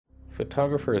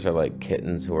Photographers are like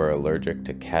kittens who are allergic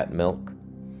to cat milk.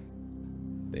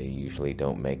 They usually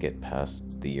don't make it past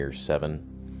the year 7.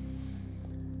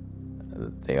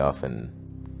 They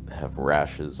often have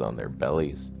rashes on their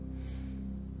bellies.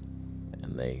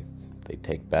 And they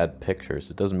take bad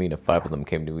pictures. It doesn't mean if 5 of them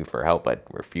came to me for help, I'd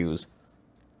refuse.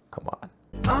 Come on.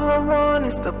 All I want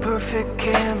is the perfect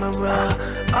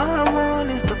camera. All I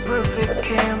want is the perfect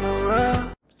camera.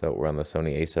 So we're on the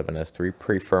Sony a7S III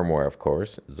pre-firmware, of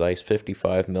course. Zeiss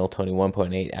 55mm Tony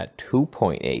 1.8 at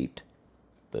 2.8.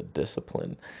 The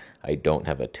discipline. I don't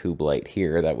have a tube light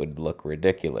here. That would look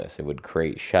ridiculous. It would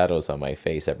create shadows on my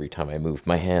face every time I moved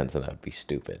my hands, and that would be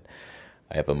stupid.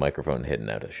 I have a microphone hidden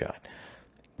out of shot.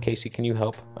 Casey, can you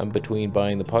help? I'm between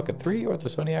buying the Pocket 3 or the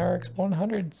Sony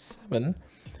RX107.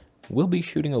 We'll be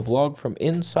shooting a vlog from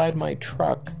inside my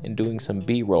truck and doing some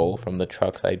B-roll from the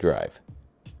trucks I drive.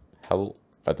 How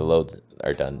are the loads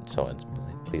are done? So on.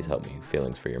 Please help me.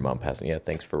 Feelings for your mom passing. Yeah,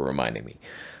 thanks for reminding me.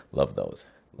 Love those.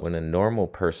 When a normal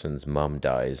person's mom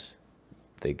dies,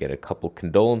 they get a couple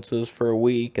condolences for a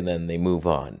week and then they move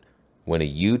on. When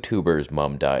a YouTuber's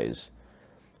mom dies,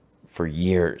 for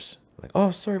years, like, oh,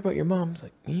 sorry about your mom. It's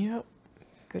like, yeah,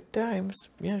 good times.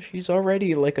 Yeah, she's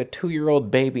already like a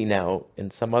 2-year-old baby now in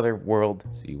some other world.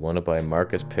 So you want to buy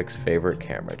Marcus Pick's favorite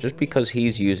camera. Just because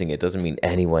he's using it doesn't mean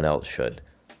anyone else should.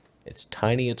 It's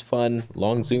tiny, it's fun,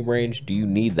 long zoom range. Do you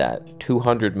need that?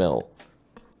 200mm.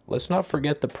 Let's not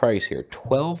forget the price here,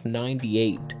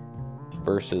 $12.98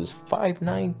 versus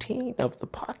 $5.19 of the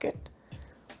Pocket.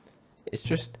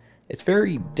 It's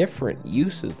very different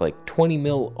uses, like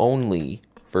 20mm only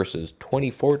versus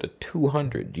 24 to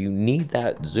 200. Do you need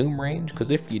that zoom range? Because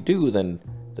if you do, then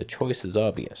the choice is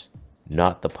obvious.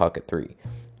 Not the Pocket 3.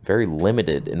 Very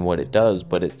limited in what it does,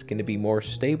 but it's going to be more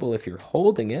stable if you're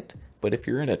holding it. But if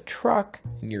you're in a truck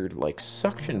and you're like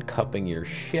suction cupping your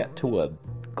shit to a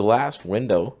glass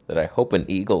window that I hope an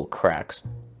eagle cracks,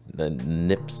 then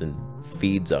nips and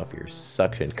feeds off your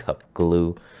suction cup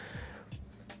glue,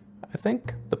 I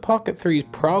think the Pocket 3 is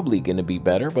probably going to be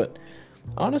better. But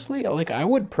honestly, like, I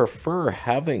would prefer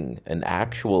having an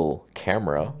actual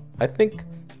camera. I think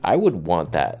I would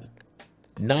want that.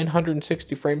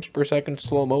 960 frames per second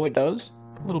slow-mo it does.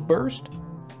 A little burst.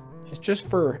 It's just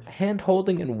for hand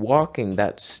holding and walking.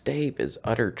 That stabe is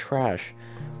utter trash.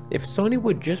 If Sony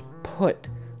would just put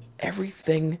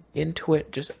everything into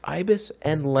it, just IBIS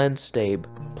and lens stabe,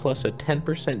 plus a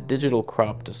 10% digital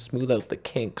crop to smooth out the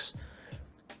kinks,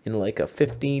 in like a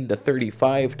 15 to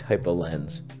 35 type of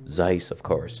lens, Zeiss of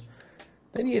course,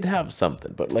 then you'd have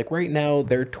something. But like right now,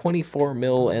 their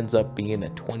 24mm ends up being a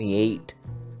 28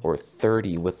 or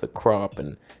 30 with the crop,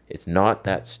 and it's not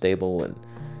that stable. And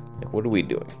like, what are we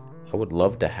doing? I would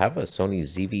love to have a Sony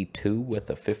ZV-2 with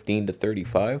a 15 to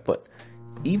 35, but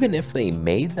even if they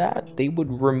made that, they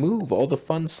would remove all the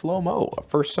fun slow-mo.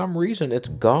 For some reason, it's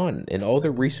gone in all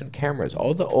the recent cameras.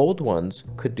 All the old ones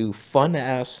could do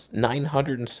fun-ass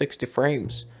 960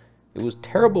 frames. It was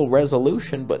terrible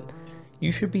resolution, but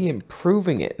you should be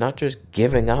improving it, not just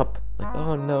giving up. Like,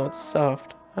 oh no, it's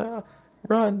soft.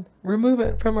 Run, remove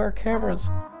it from our cameras.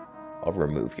 I'll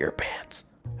remove your pants.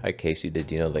 Hi Casey,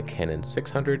 did you know that Canon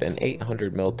 600 and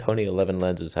 800mm Tony 11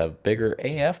 lenses have bigger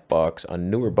AF box on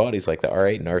newer bodies like the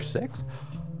R8 and R6?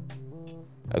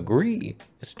 Agree.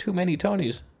 It's too many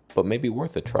Tonys, but maybe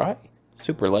worth a try.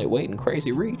 Super lightweight and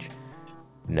crazy reach.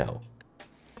 No.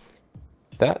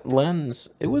 That lens,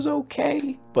 it was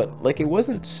okay, but like it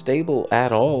wasn't stable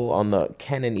at all on the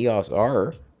Canon EOS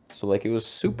R. So like it was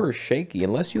super shaky.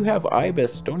 Unless you have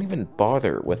IBIS, don't even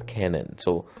bother with Canon.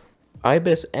 So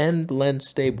IBIS and lens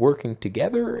stabe working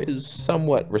together is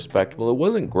somewhat respectable. It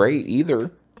wasn't great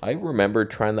either. I remember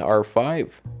trying the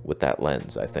R5 with that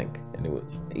lens, I think. And it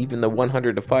was even the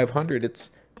 100 to 500, it's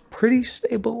pretty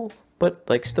stable, but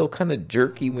like still kind of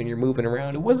jerky when you're moving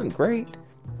around. It wasn't great.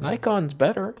 Nikon's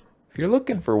better. If you're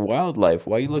looking for wildlife,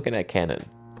 why are you looking at Canon?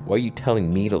 Why are you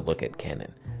telling me to look at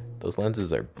Canon? Those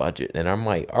lenses are budget, and on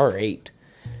my R8,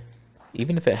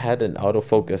 even if it had an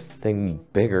autofocus thing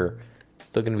bigger, it's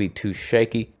still going to be too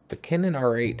shaky. The Canon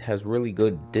R8 has really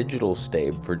good digital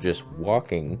stabe for just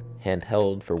walking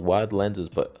handheld for wide lenses,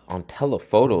 but on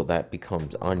telephoto that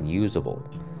becomes unusable.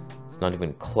 It's not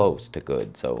even close to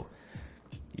good, so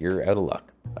you're out of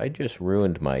luck. I just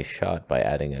ruined my shot by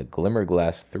adding a Glimmer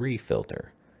Glass 3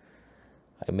 filter.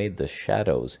 I made the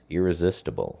shadows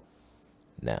irresistible.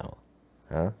 Now,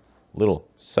 huh? Little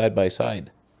side by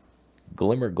side.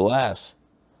 Glimmer Glass,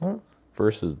 huh?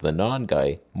 Versus the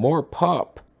non-guy. More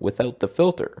pop without the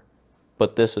filter.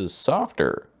 But this is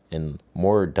softer and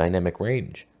more dynamic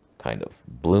range. Kind of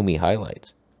bloomy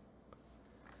highlights.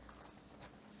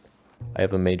 I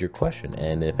have a major question,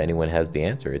 and if anyone has the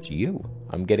answer, it's you.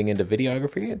 I'm getting into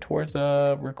videography and towards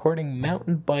recording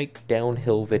mountain bike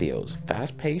downhill videos.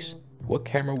 Fast pace? What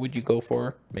camera would you go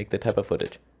for? Make the type of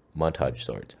footage. Montage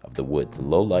sorts of the woods,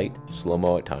 low light,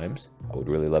 slow-mo at times. I would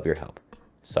really love your help.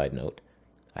 Side note,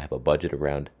 I have a budget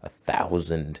around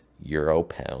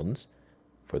 £1,000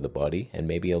 for the body and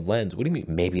maybe a lens. What do you mean,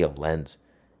 maybe a lens?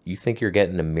 You think you're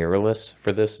getting a mirrorless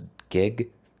for this gig?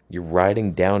 You're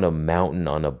riding down a mountain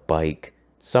on a bike.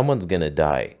 Someone's gonna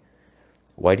die.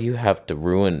 Why do you have to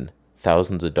ruin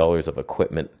thousands of dollars of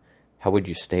equipment? How would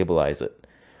you stabilize it?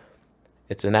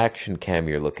 It's an action cam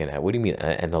you're looking at. What do you mean,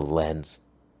 and a lens?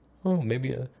 Oh,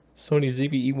 maybe a Sony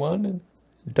ZV-E1 and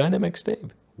dynamic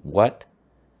stave. What?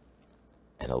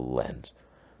 And a lens.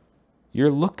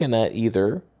 You're looking at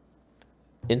either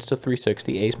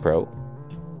Insta360 Ace Pro,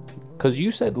 because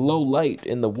you said low light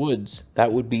in the woods.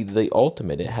 That would be the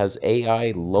ultimate. It has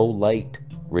AI low light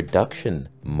reduction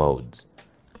modes.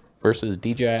 Versus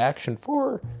DJI Action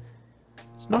 4,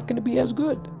 it's not going to be as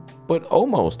good, but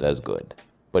almost as good.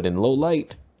 But in low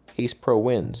light, Ace Pro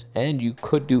wins. And you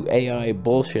could do AI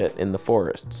bullshit in the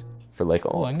forests for like,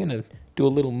 oh, I'm going to do a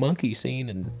little monkey scene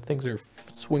and things are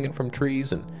swinging from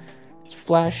trees and it's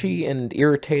flashy and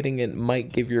irritating and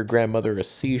might give your grandmother a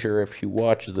seizure if she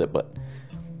watches it, but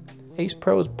Ace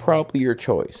Pro is probably your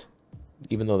choice,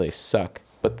 even though they suck.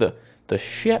 But the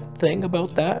shit thing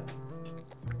about that,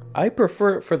 I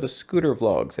prefer it for the scooter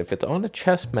vlogs. If it's on a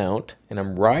chest mount and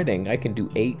I'm riding, I can do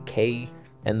 8K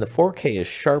and the 4K is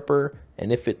sharper.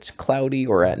 And if it's cloudy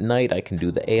or at night, I can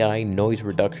do the AI noise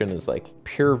reduction. It's like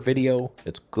pure video.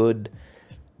 It's good.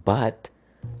 But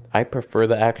I prefer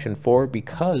the Action 4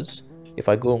 because if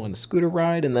I go on a scooter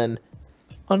ride and then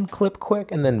unclip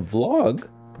quick and then vlog,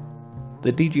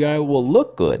 the DJI will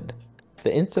look good.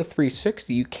 The Insta360,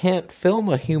 you can't film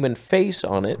a human face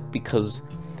on it because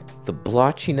the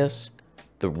blotchiness,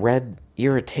 the red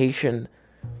irritation.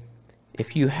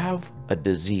 If you have a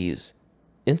disease,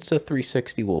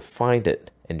 Insta360 will find it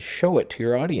and show it to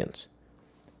your audience.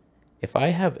 If I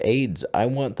have AIDS, I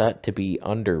want that to be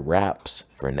under wraps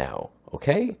for now,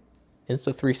 okay?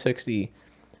 Insta360,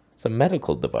 it's a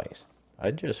medical device. I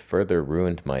just further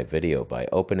ruined my video by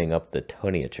opening up the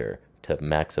toniature to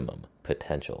maximum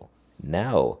potential.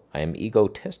 Now I am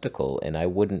egotistical and I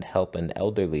wouldn't help an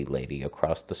elderly lady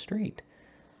across the street.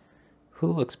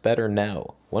 Who looks better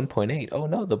now? 1.8. Oh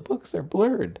no, the books are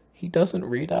blurred. He doesn't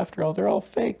read after all. They're all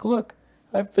fake. Look,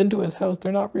 I've been to his house.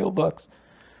 They're not real books.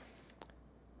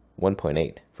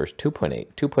 1.8 versus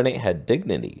 2.8. 2.8 had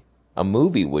dignity. A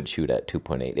movie would shoot at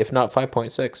 2.8, if not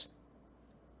 5.6.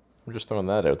 I'm just throwing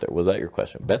that out there. Was that your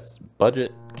question? Best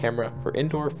budget camera for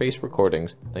indoor face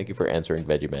recordings. Thank you for answering,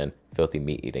 Veggie Man, filthy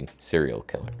meat-eating serial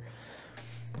killer.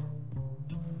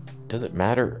 Does it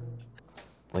matter?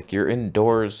 Like, you're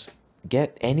indoors,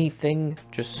 get anything,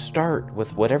 just start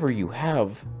with whatever you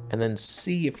have, and then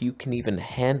see if you can even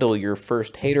handle your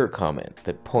first hater comment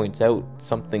that points out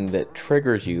something that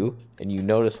triggers you, and you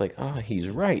notice like, oh, he's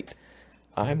right.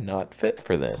 I'm not fit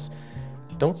for this.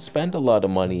 Don't spend a lot of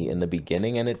money in the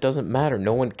beginning, and it doesn't matter.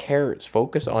 No one cares.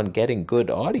 Focus on getting good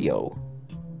audio.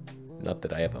 Not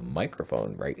that I have a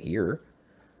microphone right here.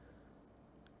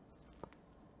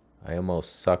 I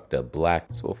almost sucked a black.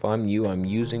 So if I'm you, I'm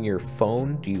using your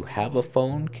phone. Do you have a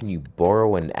phone? Can you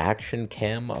borrow an action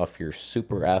cam off your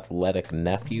super athletic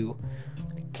nephew?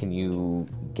 Can you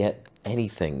get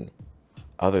anything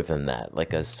other than that?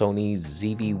 Like a Sony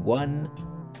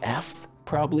ZV-1F?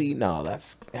 Probably? No,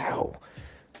 that's... Ow.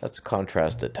 That's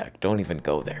contrast attack. Don't even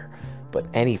go there. But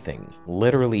anything,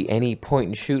 literally any point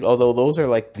and shoot, although those are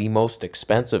like the most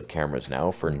expensive cameras now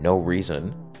for no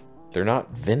reason. They're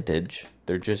not vintage,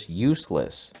 they're just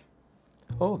useless.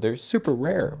 Oh, they're super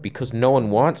rare because no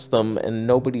one wants them and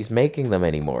nobody's making them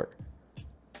anymore.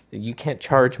 You can't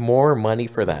charge more money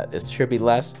for that. It should be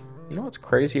less. You know what's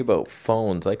crazy about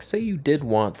phones? Like, say you did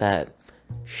want that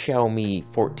Xiaomi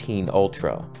 14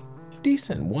 Ultra.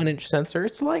 Decent 1-inch sensor.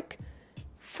 It's like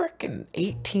frickin'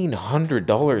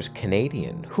 $1,800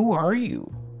 Canadian. Who are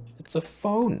you? It's a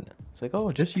phone. It's like,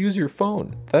 oh, just use your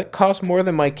phone. That costs more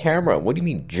than my camera. What do you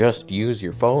mean, just use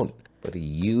your phone? But a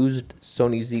used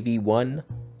Sony ZV-1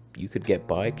 you could get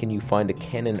by. Can you find a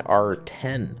Canon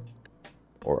R10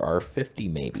 or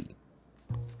R50 maybe?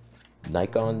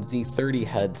 Nikon Z30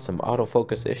 had some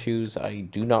autofocus issues. I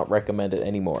do not recommend it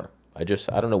anymore. I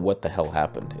don't know what the hell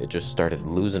happened. It just started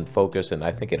losing focus, and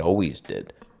I think it always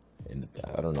did. And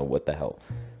I don't know what the hell.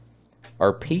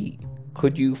 RP,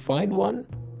 could you find one?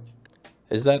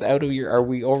 Is that out of your, are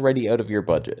we already out of your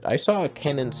budget? I saw a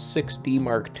Canon 6D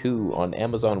Mark II on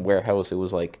Amazon Warehouse. It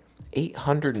was like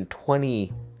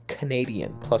 820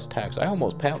 Canadian plus tax. I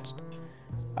almost pounced.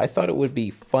 I thought it would be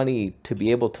funny to be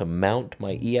able to mount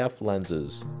my EF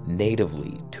lenses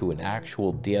natively to an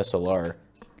actual DSLR,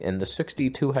 and the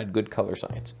 62 had good color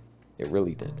science. It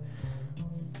really did.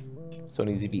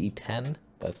 Sony ZV-E10?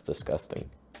 That's disgusting.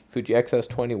 Fuji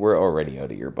XS20, we're already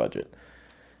out of your budget.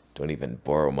 Don't even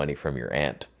borrow money from your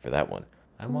aunt for that one.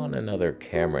 I'm on another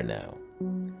camera now.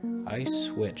 I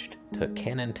switched to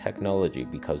Canon technology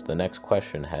because the next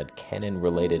question had Canon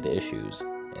related issues,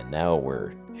 and now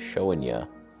we're showing you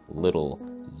little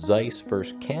Zeiss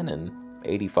vs Canon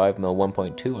 85mm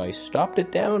 1.2. I stopped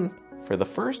it down for the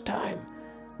first time.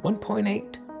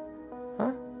 1.8.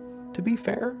 Huh? To be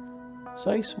fair,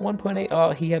 Zeiss 1.8.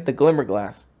 Oh, he had the glimmer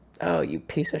glass. Oh, you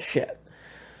piece of shit.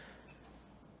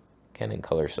 Canon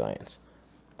color science.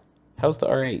 How's the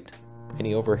R8?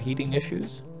 Any overheating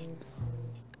issues?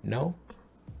 No.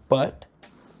 But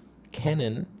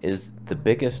Canon is the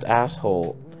biggest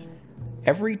asshole.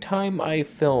 Every time I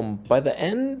film, by the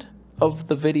end of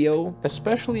the video,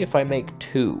 especially if I make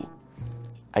 2,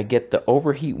 I get the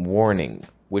overheat warning,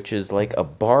 which is like a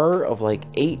bar of like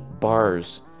 8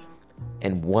 bars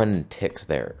and 1 ticks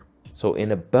there. So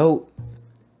in about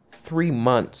 3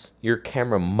 months, your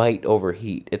camera might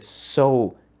overheat. It's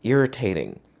so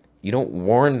irritating. You don't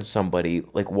warn somebody,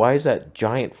 like, why is that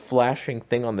giant flashing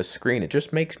thing on the screen? It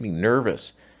just makes me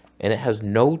nervous, and it has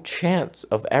no chance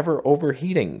of ever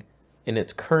overheating in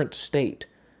its current state,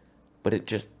 but it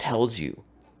just tells you,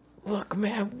 look,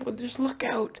 man, just look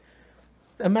out.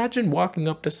 Imagine walking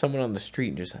up to someone on the street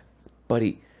and just,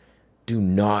 buddy, do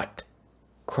not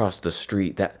cross the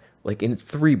street. That, like, in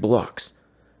 3 blocks,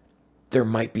 there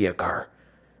might be a car.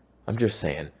 I'm just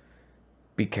saying,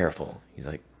 be careful. He's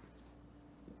like,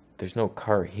 there's no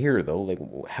car here, though. Like,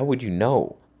 how would you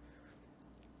know?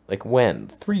 Like, when?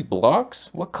 3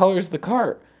 blocks? What color's the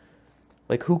car?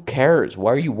 Like, who cares?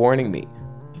 Why are you warning me?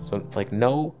 So, like,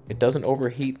 no, it doesn't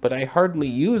overheat, but I hardly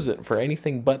use it for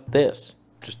anything but this.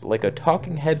 Just like a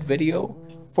talking head video,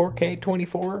 4K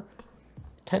 24,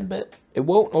 10-bit. It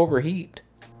won't overheat,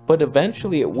 but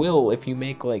eventually it will if you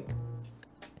make, like,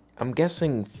 I'm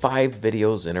guessing 5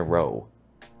 videos in a row.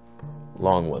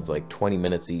 Long ones, like 20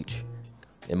 minutes each.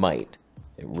 It might.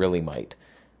 It really might.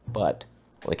 But,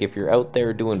 like, if you're out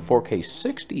there doing 4K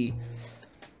 60,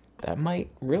 that might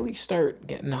really start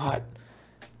getting hot.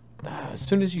 As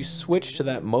soon as you switch to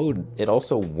that mode, it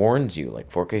also warns you, like,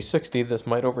 4K 60, this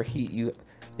might overheat you.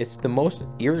 It's the most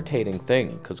irritating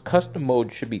thing, because custom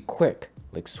mode should be quick.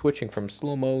 Like, switching from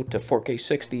slow-mo to 4K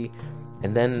 60,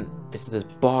 and then it's this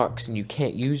box, and you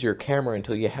can't use your camera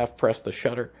until you half-press the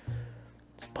shutter.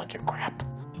 It's a bunch of crap.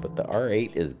 But the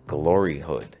R8 is glory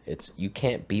hood. You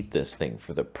can't beat this thing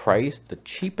for the price, the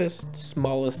cheapest,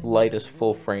 smallest, lightest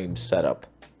full-frame setup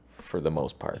for the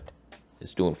most part.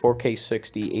 It's doing 4K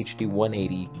 60, HD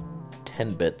 180,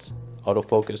 10 bits,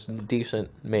 autofocus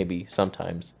decent, maybe,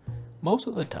 sometimes, most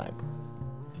of the time.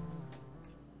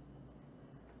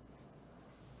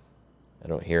 I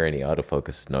don't hear any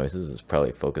autofocus noises. It's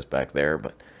probably focused back there,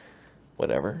 but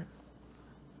whatever.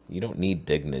 You don't need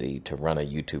dignity to run a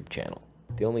YouTube channel.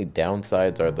 The only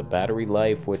downsides are the battery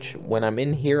life, which when I'm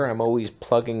in here, I'm always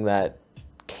plugging that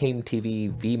Came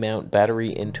TV V-mount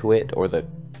battery into it, or the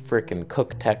frickin'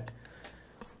 Cooktech.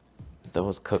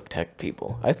 Those Cooktech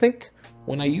people. I think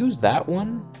when I use that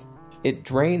one, it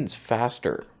drains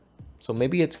faster. So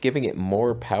maybe it's giving it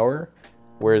more power,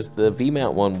 whereas the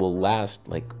V-mount one will last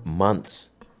like months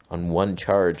on one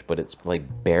charge, but it's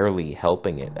like barely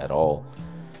helping it at all.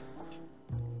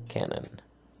 Canon,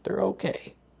 they're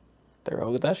okay.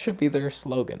 That should be their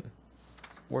slogan.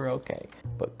 We're okay.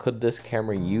 But could this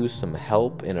camera use some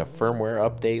help in a firmware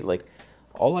update? Like,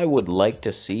 all I would like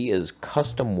to see is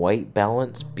custom white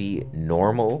balance be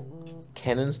normal.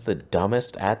 Canon's the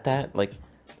dumbest at that. Like,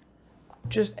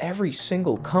 just every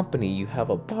single company, you have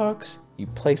a box, you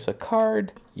place a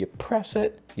card, you press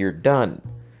it, you're done.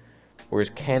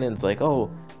 Whereas Canon's like,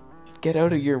 oh, get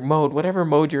out of your mode, whatever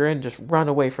mode you're in, just run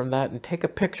away from that and take a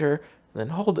picture, and then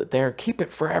hold it there, keep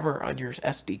it forever on your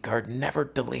SD card, never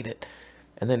delete it.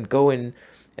 And then go in,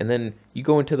 and then you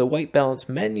go into the white balance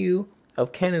menu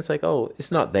of Canon. It's like, oh,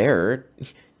 it's not there.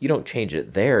 You don't change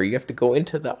it there. You have to go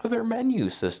into the other menu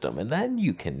system, and then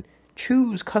you can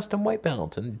choose custom white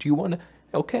balance. And do you want to,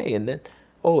 okay, and then,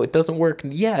 oh, it doesn't work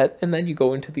yet. And then you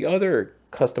go into the other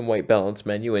custom white balance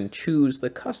menu and choose the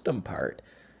custom part.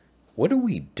 What are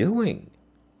we doing?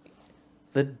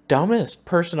 The dumbest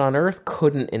person on earth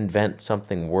couldn't invent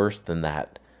something worse than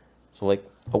that. So, like,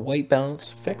 a white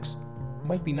balance fix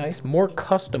might be nice. More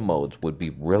custom modes would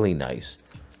be really nice.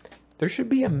 There should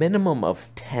be a minimum of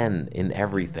 10 in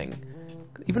everything.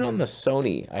 Even on the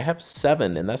Sony, I have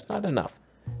 7, and that's not enough.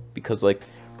 Because like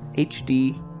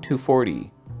HD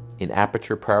 240 in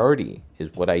aperture priority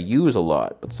is what I use a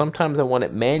lot. But sometimes I want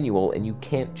it manual, and you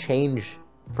can't change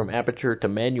from aperture to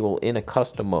manual in a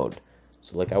custom mode.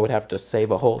 So like I would have to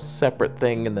save a whole separate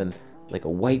thing, and then like a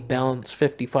white balance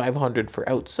 5500 for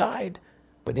outside.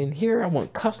 But in here I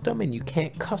want custom, and you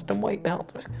can't custom white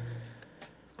balance.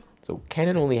 So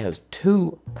Canon only has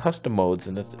 2 custom modes,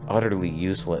 and it's utterly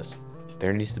useless.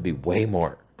 There needs to be way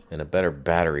more, and a better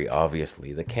battery,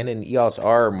 obviously. The Canon EOS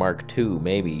R Mark II,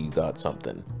 maybe you got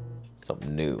something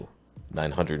new.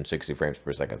 960 frames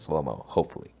per second slow-mo,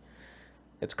 hopefully.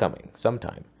 It's coming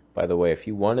sometime. By the way, if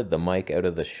you wanted the mic out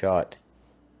of the shot,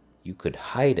 you could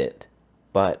hide it,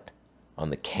 but on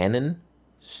the Canon,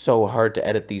 so hard to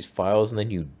edit these files, and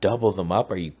then you double them up.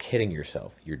 Are you kidding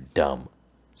yourself? You're dumb.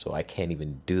 So I can't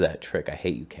even do that trick. I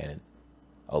hate you, Canon.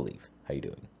 I'll leave. How you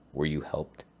doing? Were you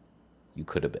helped? You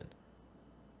could have been.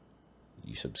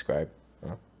 You subscribe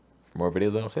for more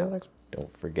videos. I'll see you next.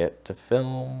 Don't forget to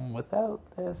film without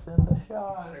this in the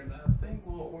shot, or that thing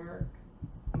won't work.